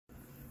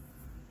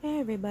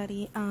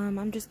everybody.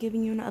 I'm just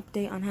giving you an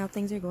update on how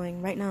things are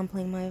going. Right now I'm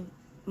playing my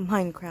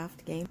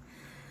Minecraft game.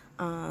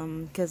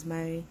 Because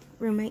my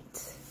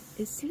roommate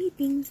is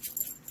sleeping.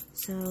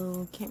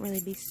 So can't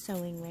really be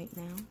sewing right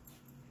now.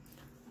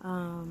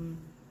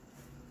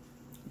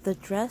 The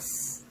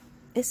dress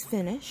is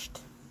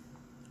finished.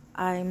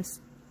 I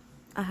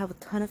have a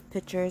ton of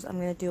pictures. I'm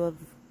gonna do a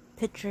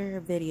picture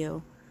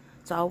video.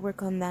 So I'll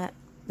work on that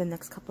the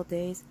next couple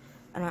days.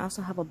 And I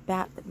also have a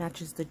bat that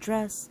matches the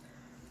dress.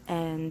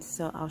 And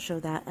so I'll show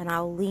that, and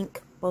I'll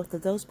link both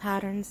of those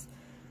patterns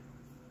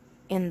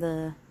in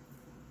the,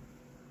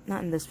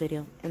 not in this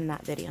video, in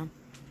that video.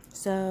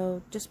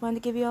 So just wanted to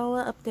give you all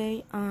an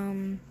update,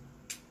 kind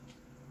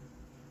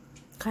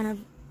of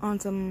on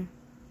some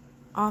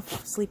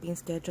off sleeping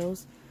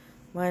schedules.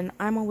 When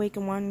I'm awake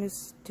and wanting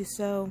to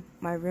sew,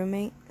 my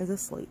roommate is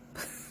asleep.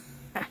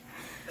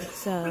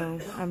 So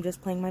I'm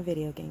just playing my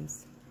video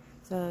games.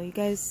 So you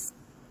guys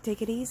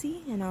take it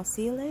easy, and I'll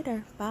see you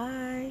later.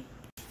 Bye.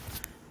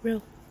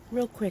 Real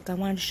quick, I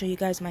wanted to show you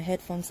guys my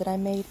headphones that I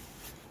made.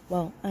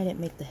 Well, I didn't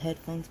make the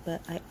headphones,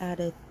 but I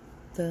added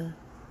the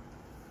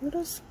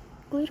little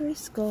glittery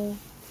skull.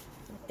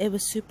 It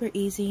was super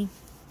easy,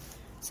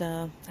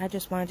 so I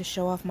just wanted to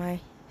show off my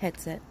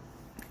headset.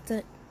 That's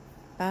it.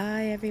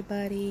 Bye,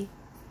 everybody.